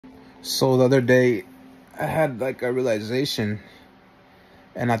So the other day, I had like a realization,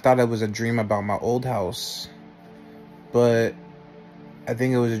 and I thought it was a dream about my old house, but I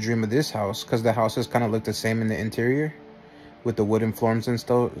think it was a dream of this house because the houses kind of look the same in the interior with the wooden floors and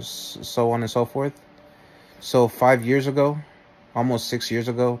so on and so forth. So 5 years ago, almost 6 years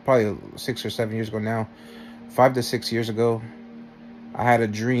ago, probably 6 or 7 years ago now, 5 to 6 years ago, I had a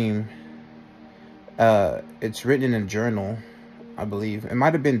dream. It's written in a journal, I believe. It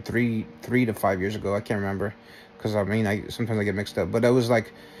might have been three to 5 years ago. I can't remember, because I sometimes I get mixed up. But it was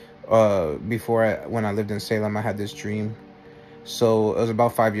like when I lived in Salem, I had this dream. So it was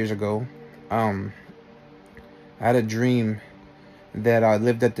about 5 years ago. I had a dream that I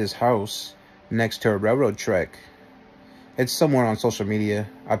lived at this house next to a railroad track. It's somewhere on social media.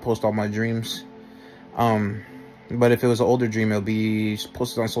 I post all my dreams. But if it was an older dream, it'll be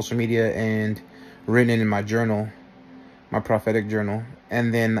posted on social media and written in my journal, my prophetic journal.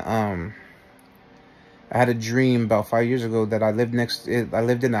 And then I had a dream about 5 years ago that I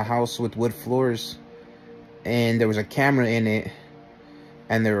lived in a house with wood floors, and there was a camera in it,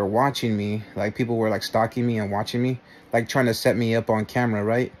 and they were watching me. Like, people were like stalking me and watching me, like trying to set me up on camera,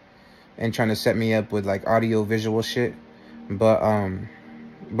 right? And trying to set me up with like audio visual shit. But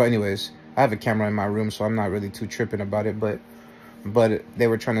anyways, I have a camera in my room, so I'm not really too tripping about it, but they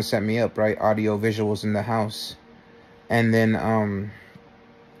were trying to set me up, right? Audio visuals in the house. And then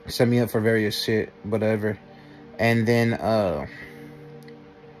set me up for various shit, whatever. And then I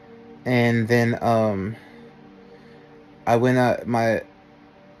went out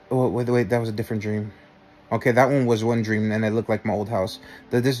wait, that was a different dream. Okay, that one was one dream, and it looked like my old house.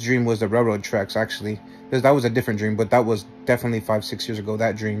 This dream was the railroad tracks, actually. That was a different dream, but that was definitely 5-6 years ago,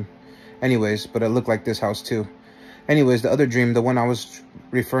 that dream. Anyways, but it looked like this house too. Anyways, the other dream, the one I was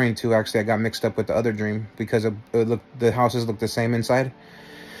referring to, actually, I got mixed up with the other dream because the houses look the same inside.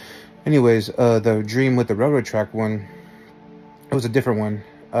 Anyways, the dream with the railroad track one, it was a different one.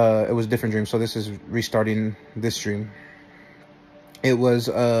 It was a different dream, so this is restarting this dream. It was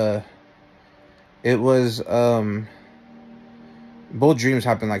both dreams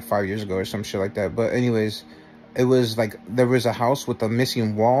happened like 5 years ago or some shit like that. But anyways, it was like there was a house with a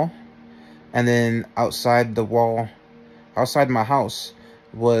missing wall, and then outside the wall, outside my house,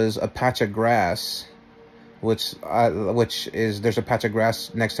 was a patch of grass, there's a patch of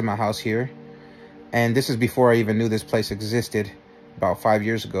grass next to my house here. And this is before I even knew this place existed, about 5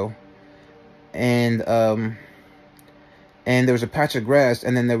 years ago. And there was a patch of grass,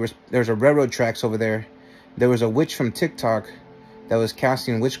 and then there was a railroad tracks over there. There was a witch from TikTok that was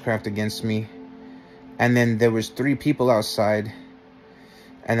casting witchcraft against me. And then there was 3 people outside.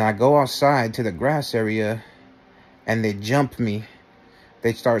 And I go outside to the grass area, and they jump me.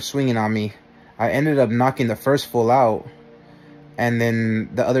 They start swinging on me. I ended up knocking the first fool out, and then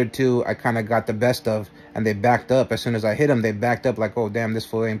the other 2 I kind of got the best of, and they backed up. As soon as I hit them, they backed up like, oh damn, this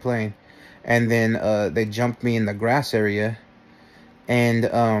fool ain't playing. And then they jumped me in the grass area, and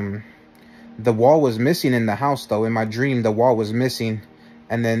the wall was missing in the house, though. In my dream, the wall was missing,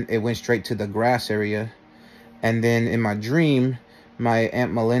 and then it went straight to the grass area. And then in my dream, my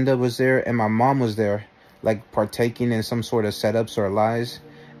Aunt Melinda was there, and my mom was there, like partaking in some sort of setups or lies.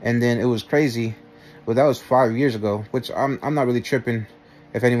 And then it was crazy. But that was 5 years ago, which I'm not really tripping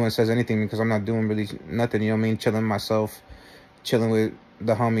if anyone says anything, because I'm not doing really nothing, you know what I mean? Chilling myself, chilling with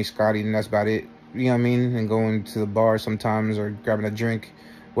the homie Scotty, and that's about it, you know what I mean? And going to the bar sometimes, or grabbing a drink,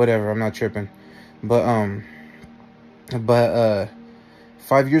 whatever. I'm not tripping. But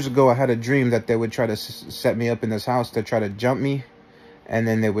 5 years ago, I had a dream that they would try to set me up in this house to try to jump me. And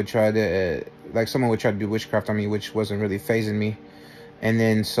then they would try to, like, someone would try to do witchcraft on me, which wasn't really phasing me. And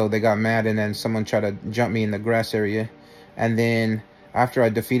then, so they got mad, and then someone tried to jump me in the grass area. And then, after I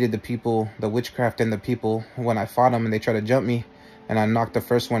defeated the people, the witchcraft and the people, when I fought them and they tried to jump me, and I knocked the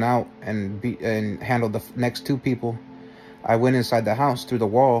first one out and handled the next 2 people, I went inside the house through the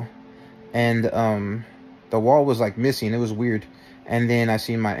wall, and the wall was, like, missing. It was weird. And then I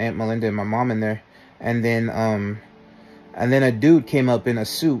seen my Aunt Melinda and my mom in there. And then a dude came up in a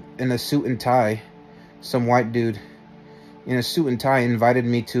suit and tie. Some white dude in a suit and tie invited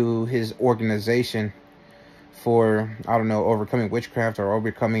me to his organization for, I don't know, overcoming witchcraft or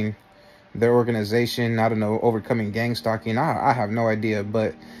overcoming their organization. I don't know, overcoming gang stalking. I have no idea,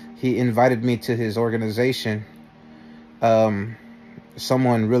 but he invited me to his organization.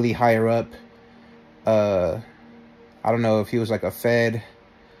 Someone really higher up. I don't know if he was like a Fed,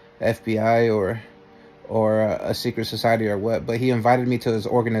 FBI, or a secret society or what, but he invited me to his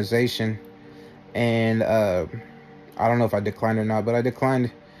organization, and I don't know if I declined or not, but I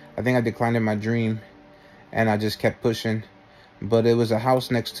declined. I think I declined in my dream, and I just kept pushing. but it was a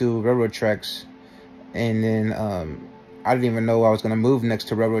house next to railroad tracks. And then I didn't even know I was gonna move next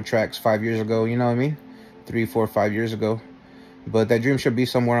to railroad tracks 5 years ago. You know what I mean? 3, 4, 5 years ago. But that dream should be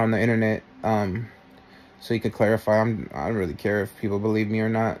somewhere on the internet, so you can clarify. I don't really care if people believe me or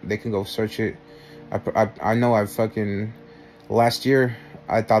not. They can go search it. I know I fucking, last year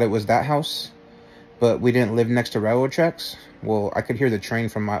I thought it was that house, but we didn't live next to railroad tracks. Well, I could hear the train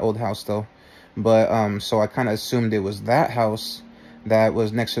from my old house though. But so I kind of assumed it was that house that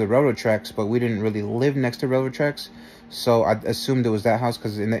was next to the railroad tracks, but we didn't really live next to railroad tracks. So I assumed it was that house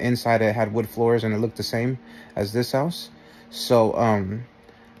because in the inside it had wood floors and it looked the same as this house. So I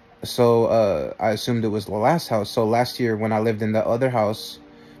assumed it was the last house. So last year when I lived in the other house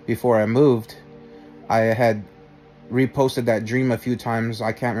before I moved, I had reposted that dream a few times.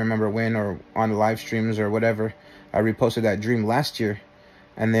 I can't remember when, or on live streams or whatever. I reposted that dream last year,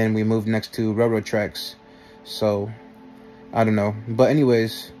 and then we moved next to railroad tracks. So I don't know. But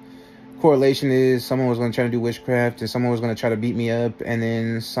anyways, correlation is someone was going to try to do witchcraft, and someone was going to try to beat me up, and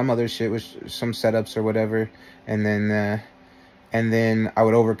then some other shit was some setups or whatever, and then I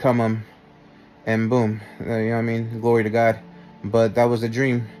would overcome them, and boom, you know what I mean? Glory to God. But that was a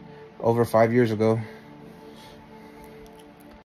dream over 5 years ago.